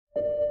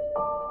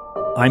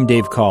I'm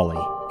Dave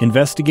Cawley,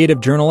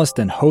 investigative journalist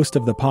and host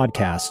of the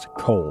podcast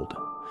Cold.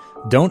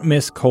 Don't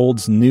miss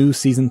Cold's new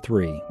Season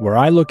 3, where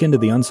I look into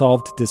the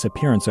unsolved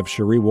disappearance of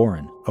Sheree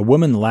Warren, a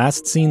woman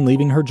last seen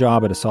leaving her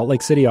job at a Salt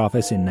Lake City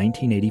office in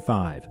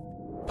 1985.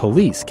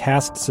 Police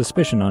cast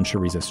suspicion on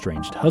Sheree's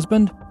estranged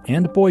husband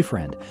and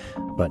boyfriend,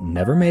 but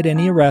never made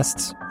any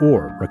arrests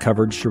or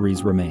recovered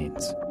Sheree's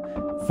remains.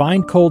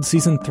 Find Cold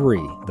Season 3,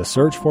 The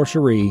Search for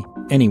Sheree,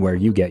 anywhere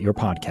you get your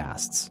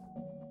podcasts.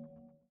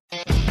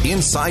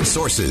 Inside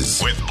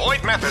Sources with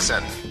Boyd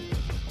Matheson.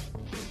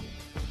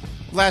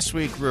 Last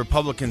week,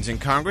 Republicans in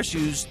Congress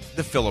used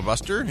the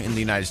filibuster in the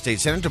United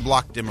States Senate to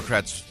block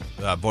Democrats'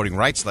 voting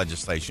rights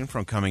legislation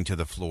from coming to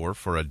the floor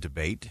for a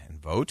debate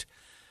and vote.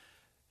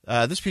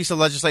 This piece of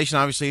legislation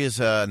obviously is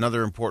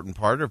another important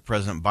part of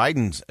President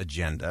Biden's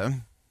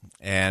agenda.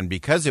 And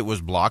because it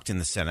was blocked in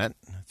the Senate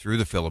through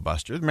the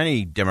filibuster,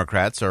 many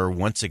Democrats are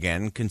once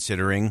again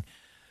considering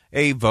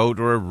a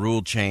vote or a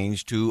rule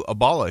change to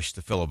abolish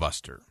the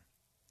filibuster.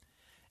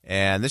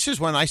 And this is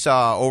when I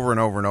saw over and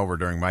over and over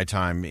during my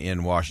time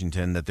in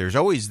Washington that there's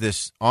always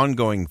this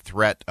ongoing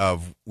threat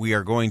of we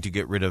are going to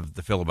get rid of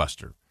the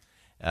filibuster.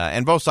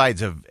 And both sides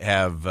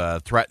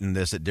have threatened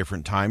this at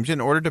different times in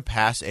order to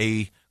pass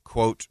a,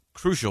 quote,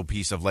 crucial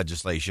piece of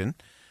legislation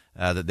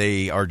that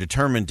they are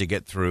determined to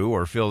get through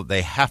or feel that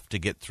they have to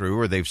get through,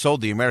 or they've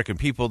sold the American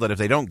people that if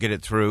they don't get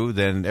it through,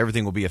 then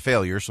everything will be a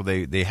failure, so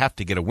they have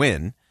to get a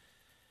win.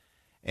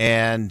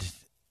 And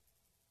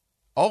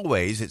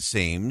always, it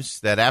seems,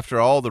 that after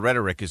all the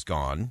rhetoric is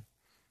gone,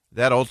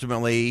 that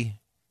ultimately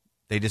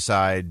they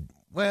decide,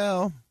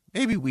 well,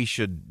 maybe we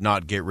should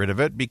not get rid of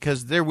it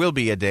because there will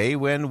be a day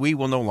when we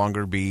will no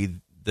longer be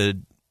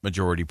the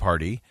majority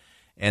party,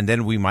 and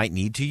then we might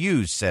need to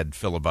use said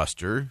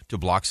filibuster to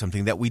block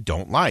something that we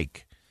don't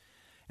like.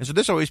 And so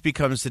this always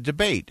becomes the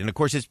debate. And, of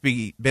course, it's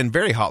been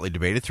very hotly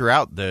debated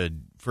throughout the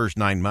first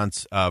 9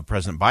 months of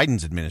President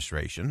Biden's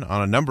administration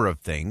on a number of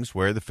things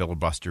where the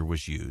filibuster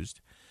was used.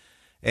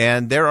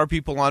 And there are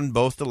people on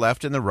both the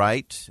left and the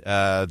right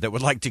that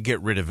would like to get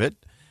rid of it.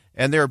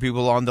 And there are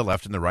people on the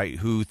left and the right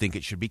who think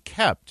it should be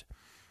kept.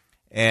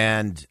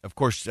 And, of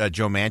course,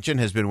 Joe Manchin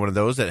has been one of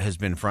those that has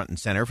been front and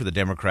center for the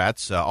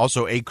Democrats.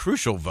 Also a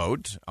crucial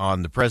vote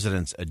on the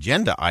president's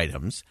agenda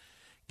items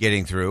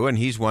getting through. And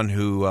he's one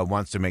who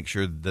wants to make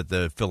sure that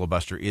the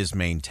filibuster is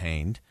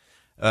maintained.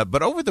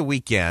 But over the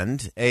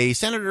weekend, a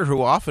senator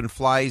who often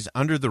flies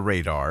under the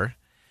radar,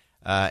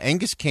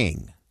 Angus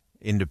King,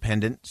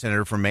 independent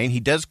senator from Maine.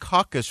 He does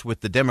caucus with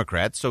the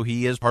Democrats, so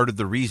he is part of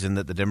the reason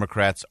that the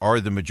Democrats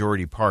are the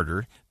majority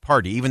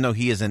party. Even though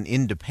he is an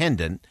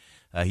independent,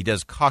 he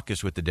does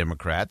caucus with the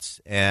Democrats.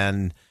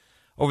 And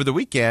over the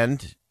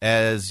weekend,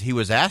 as he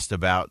was asked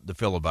about the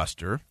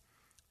filibuster,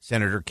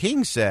 Senator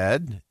King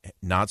said,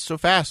 "Not so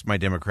fast, my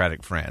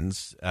Democratic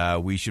friends.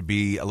 We should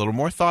be a little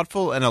more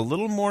thoughtful and a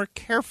little more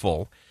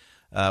careful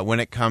when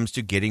it comes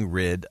to getting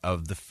rid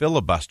of the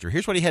filibuster."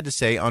 Here's what he had to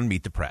say on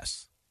Meet the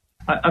Press.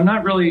 I'm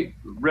not really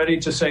ready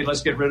to say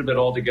let's get rid of it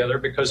altogether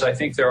because I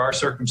think there are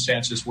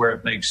circumstances where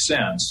it makes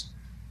sense.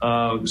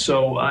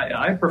 So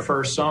I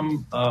prefer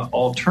some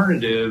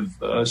alternative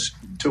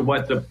to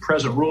what the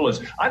present rule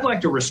is. I'd like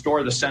to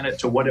restore the Senate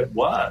to what it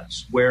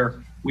was, where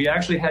we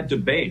actually had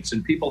debates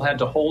and people had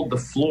to hold the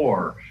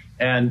floor.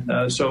 And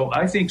so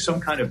I think some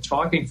kind of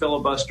talking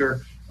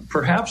filibuster,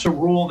 perhaps a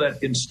rule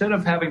that instead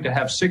of having to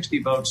have 60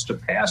 votes to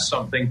pass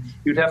something,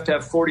 you'd have to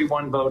have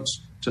 41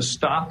 votes to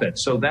stop it.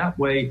 So that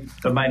way,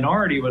 the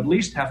minority would at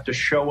least have to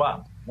show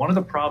up. One of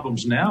the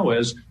problems now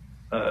is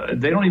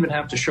they don't even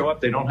have to show up.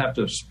 They don't have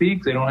to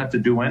speak. They don't have to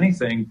do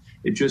anything.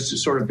 It just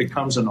sort of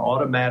becomes an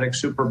automatic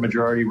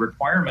supermajority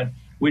requirement,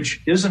 which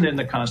isn't in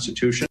the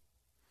Constitution.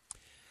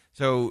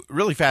 So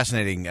really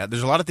fascinating.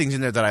 There's a lot of things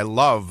in there that I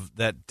love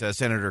that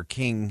Senator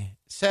King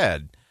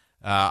said.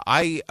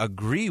 I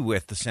agree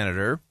with the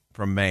senator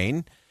from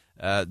Maine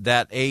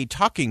that a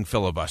talking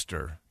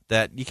filibuster,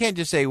 that you can't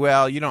just say,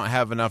 well, you don't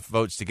have enough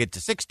votes to get to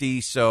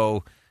 60,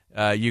 so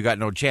you got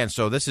no chance.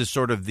 So this is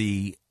sort of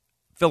the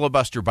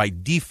filibuster by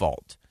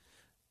default.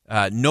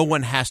 No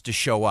one has to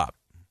show up.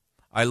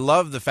 I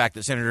love the fact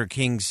that Senator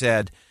King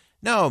said,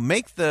 no,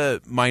 make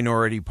the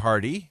minority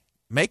party,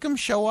 make them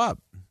show up,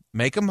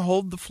 make them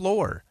hold the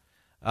floor.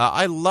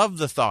 I love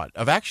the thought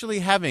of actually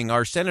having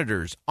our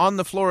senators on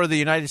the floor of the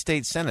United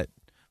States Senate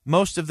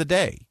most of the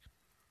day,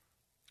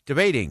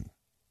 debating,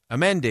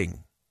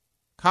 amending,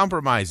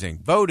 compromising,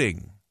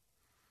 voting,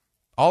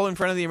 all in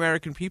front of the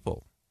American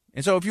people.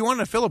 And so if you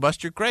want a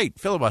filibuster, great,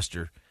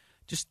 filibuster.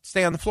 Just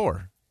stay on the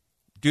floor.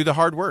 Do the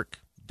hard work.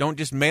 Don't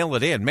just mail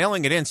it in.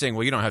 Mailing it in saying,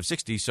 well, you don't have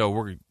 60,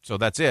 so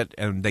that's it,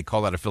 and they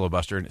call that a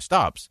filibuster and it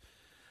stops.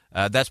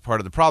 That's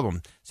part of the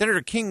problem.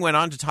 Senator King went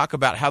on to talk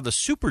about how the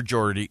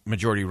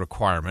supermajority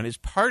requirement is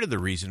part of the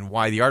reason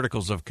why the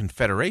Articles of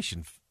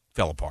Confederation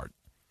fell apart.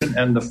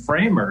 And the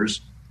framers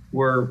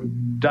were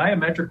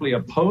diametrically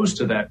opposed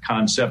to that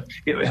concept.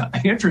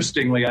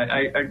 Interestingly,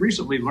 I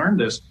recently learned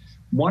this.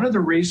 one of the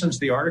reasons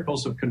the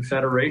Articles of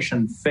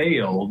Confederation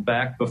failed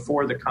back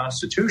before the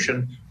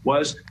Constitution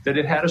was that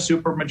it had a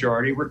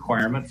supermajority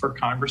requirement for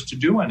Congress to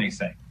do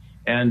anything.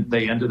 And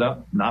they ended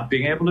up not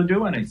being able to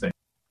do anything.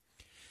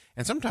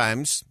 And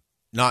sometimes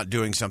not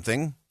doing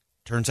something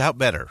turns out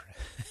better.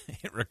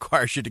 It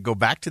requires you to go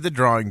back to the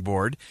drawing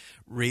board,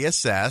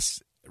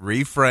 reassess,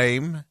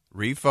 reframe,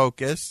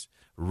 refocus,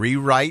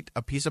 rewrite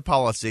a piece of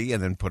policy,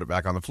 and then put it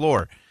back on the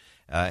floor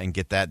and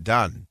get that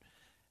done.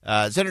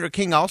 Senator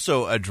King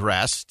also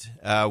addressed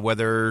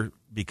whether,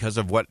 because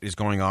of what is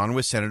going on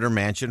with Senator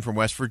Manchin from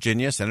West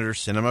Virginia, Senator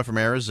Sinema from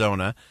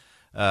Arizona,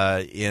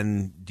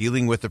 in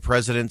dealing with the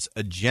president's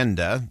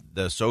agenda,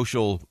 the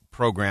social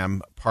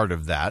program part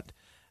of that,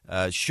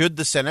 should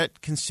the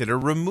Senate consider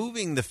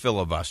removing the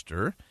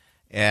filibuster?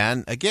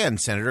 And again,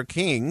 Senator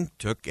King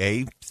took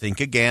a think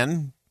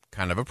again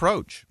kind of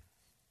approach.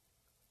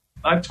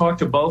 I've talked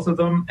to both of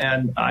them,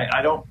 and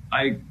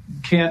I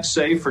can't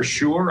say for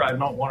sure. I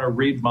don't want to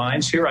read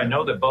minds here. I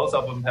know that both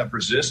of them have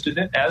resisted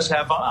it, as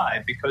have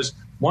I, because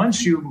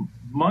once you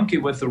monkey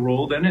with the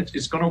rule, then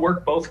it's going to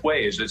work both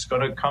ways. It's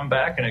going to come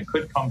back, and it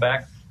could come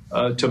back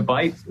to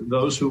bite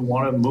those who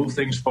want to move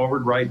things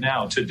forward right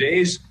now.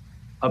 Today's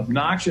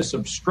obnoxious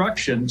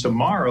obstruction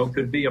tomorrow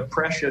could be a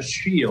precious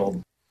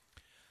shield.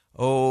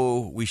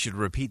 Oh, we should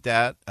repeat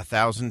that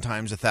 1,000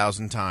 times,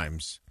 1,000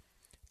 times.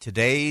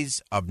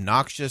 Today's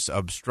obnoxious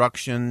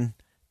obstruction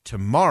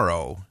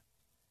tomorrow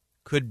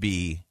could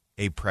be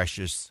a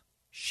precious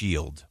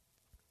shield.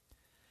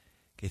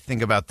 Okay,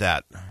 think about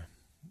that.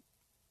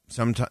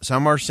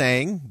 Some are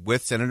saying,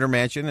 with Senator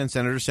Manchin and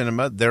Senator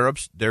Sinema,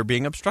 they're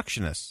being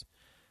obstructionists.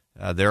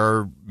 There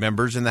are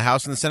members in the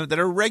House and the Senate that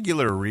are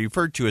regularly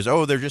referred to as,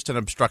 they're just an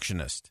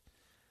obstructionist.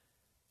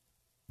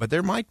 But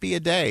there might be a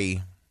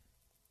day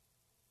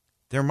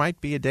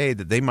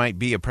that they might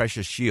be a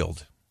precious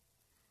shield.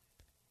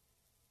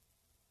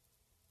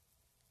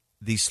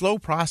 The slow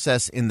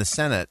process in the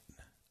Senate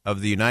of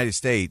the United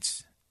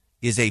States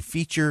is a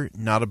feature,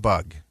 not a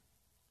bug.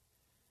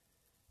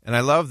 And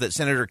I love that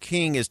Senator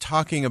King is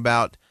talking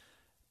about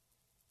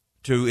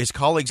to his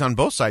colleagues on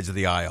both sides of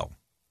the aisle.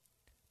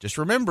 Just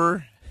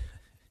remember,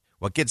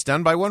 what gets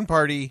done by one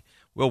party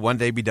will one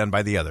day be done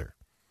by the other.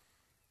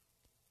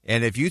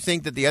 And if you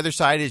think that the other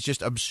side is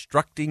just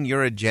obstructing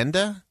your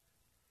agenda,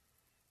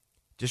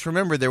 just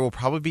remember there will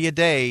probably be a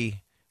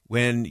day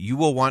when you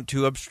will want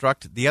to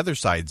obstruct the other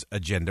side's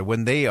agenda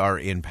when they are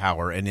in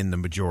power and in the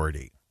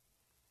majority.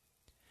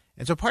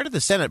 And so part of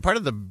the Senate, part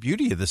of the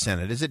beauty of the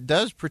Senate is it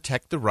does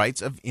protect the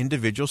rights of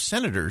individual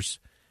senators,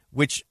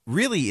 which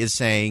really is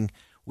saying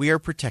we are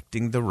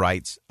protecting the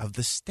rights of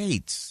the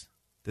states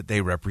that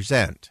they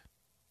represent.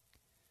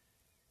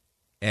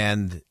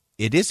 And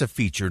it is a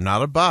feature,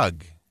 not a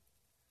bug,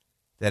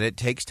 that it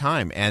takes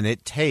time and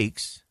it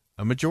takes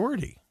a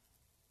majority.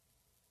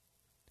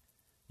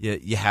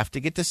 You have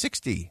to get to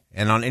 60.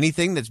 And on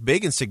anything that's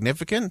big and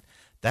significant,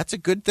 that's a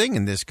good thing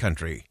in this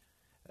country.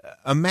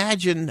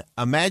 Imagine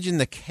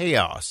the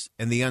chaos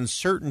and the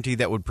uncertainty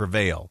that would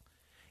prevail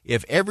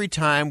if every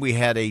time we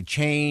had a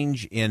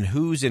change in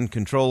who's in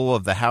control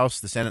of the House,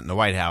 the Senate, and the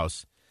White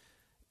House,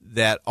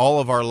 that all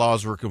of our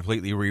laws were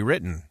completely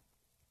rewritten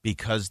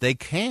because they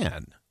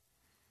can.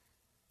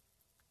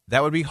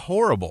 That would be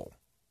horrible.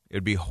 It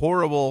would be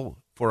horrible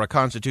for a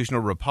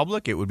constitutional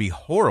republic. It would be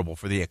horrible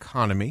for the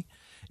economy.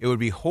 It would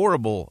be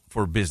horrible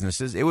for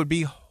businesses. It would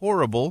be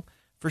horrible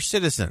for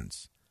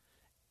citizens.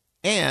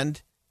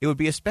 And it would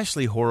be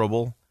especially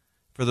horrible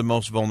for the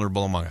most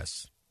vulnerable among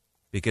us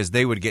because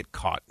they would get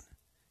caught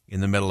in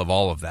the middle of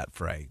all of that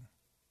fray.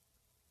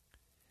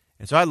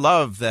 And so I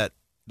love that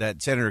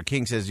Senator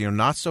King says,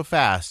 not so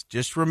fast.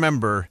 Just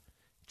remember,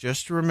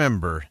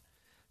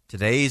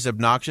 today's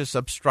obnoxious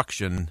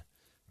obstruction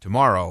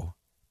tomorrow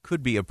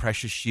could be a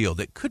precious shield.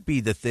 It could be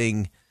the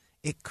thing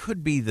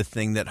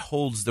that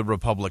holds the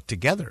republic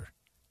together.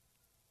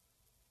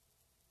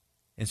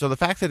 And so the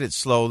fact that it's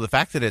slow, the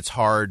fact that it's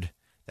hard,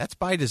 that's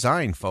by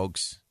design,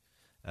 folks.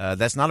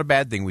 That's not a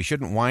bad thing. We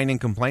shouldn't whine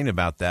and complain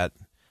about that.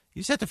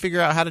 You just have to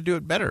figure out how to do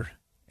it better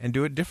and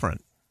do it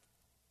different.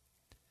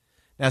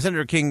 Now,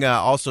 Senator King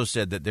also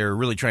said that they're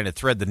really trying to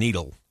thread the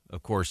needle,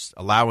 of course,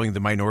 allowing the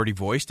minority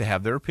voice to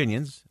have their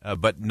opinions,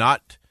 but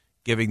not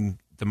giving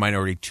the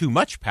minority too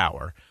much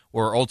power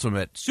or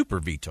ultimate super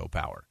veto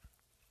power.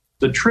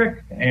 The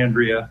trick,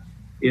 Andrea,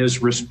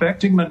 is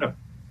respecting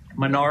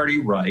minority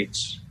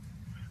rights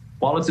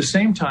while at the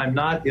same time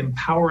not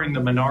empowering the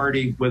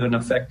minority with an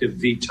effective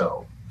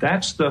veto.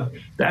 That's the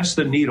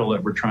needle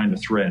that we're trying to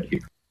thread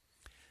here.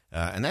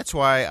 And that's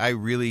why I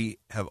really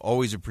have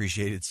always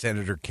appreciated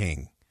Senator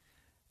King.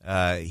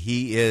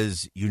 He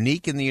is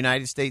unique in the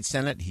United States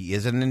Senate. He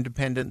is an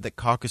independent that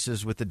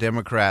caucuses with the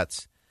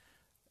Democrats.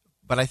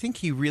 But I think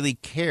he really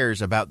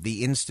cares about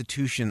the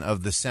institution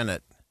of the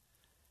Senate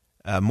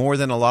more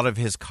than a lot of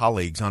his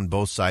colleagues on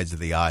both sides of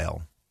the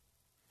aisle.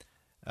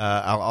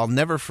 I'll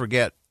never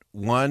forget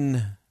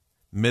one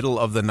middle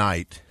of the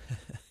night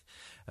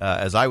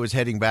as I was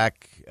heading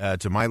back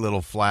to my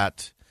little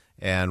flat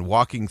and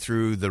walking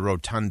through the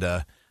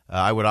rotunda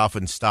I would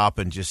often stop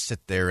and just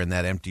sit there in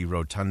that empty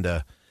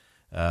rotunda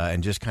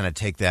and just kind of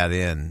take that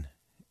in.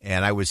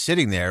 And I was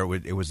sitting there.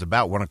 It was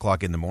about 1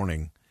 o'clock in the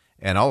morning,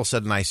 and all of a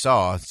sudden I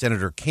saw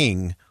Senator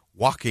King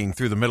walking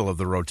through the middle of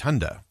the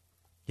rotunda.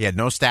 He had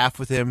no staff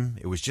with him.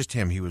 It was just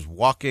him. He was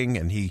walking,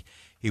 and he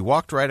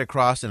walked right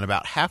across, and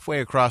about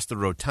halfway across the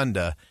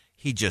rotunda,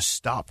 he just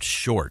stopped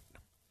short.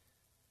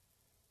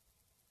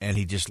 And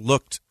he just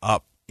looked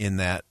up in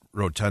that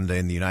rotunda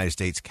in the United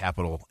States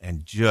Capitol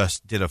and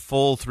just did a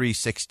full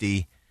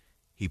 360.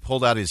 He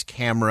pulled out his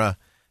camera,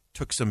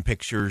 took some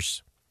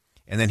pictures,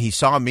 and then he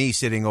saw me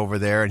sitting over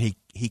there, and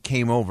he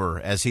came over,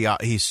 as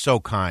he's so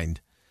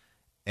kind.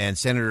 And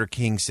Senator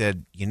King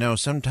said,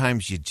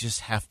 sometimes you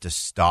just have to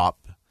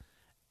stop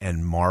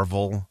and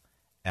marvel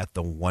at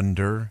the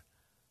wonder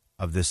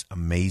of this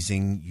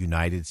amazing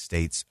United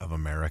States of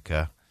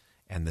America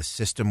and the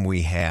system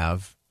we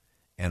have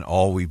and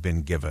all we've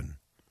been given.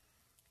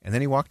 And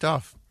then he walked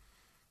off.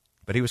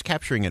 But he was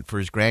capturing it for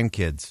his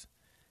grandkids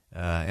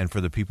and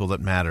for the people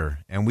that matter.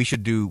 And we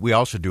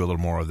all should do a little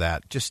more of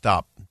that. Just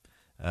stop.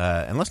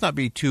 And let's not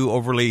be too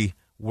overly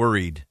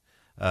worried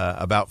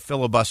about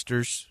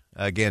filibusters.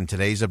 Again,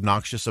 today's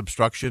obnoxious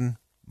obstruction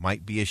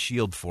might be a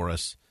shield for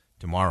us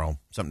tomorrow.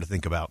 Something to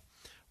think about.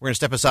 We're going to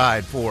step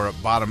aside for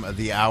bottom of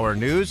the hour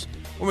news.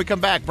 When we come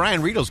back,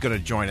 Brian Riedel's going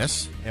to join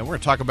us, and we're going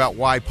to talk about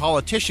why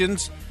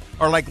politicians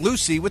are like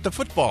Lucy with the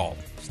football.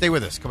 Stay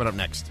with us. Coming up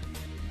next.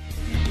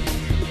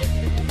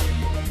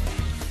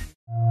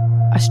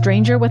 A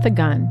stranger with a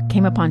gun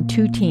came upon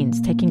 2 teens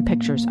taking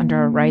pictures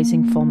under a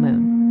rising full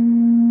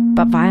moon.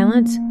 But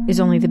violence is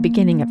only the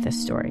beginning of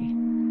this story.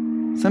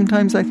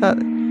 Sometimes I thought,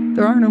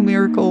 there are no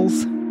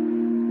miracles.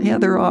 Yeah,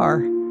 there are,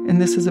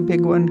 and this is a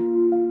big one.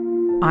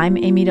 I'm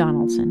Amy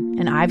Donaldson,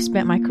 and I've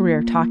spent my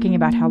career talking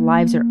about how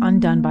lives are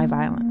undone by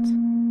violence.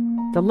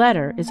 The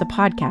Letter is a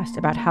podcast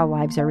about how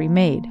lives are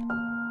remade.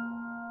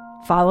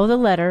 Follow The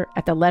Letter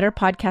at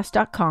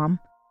theletterpodcast.com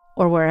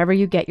or wherever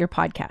you get your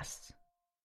podcasts.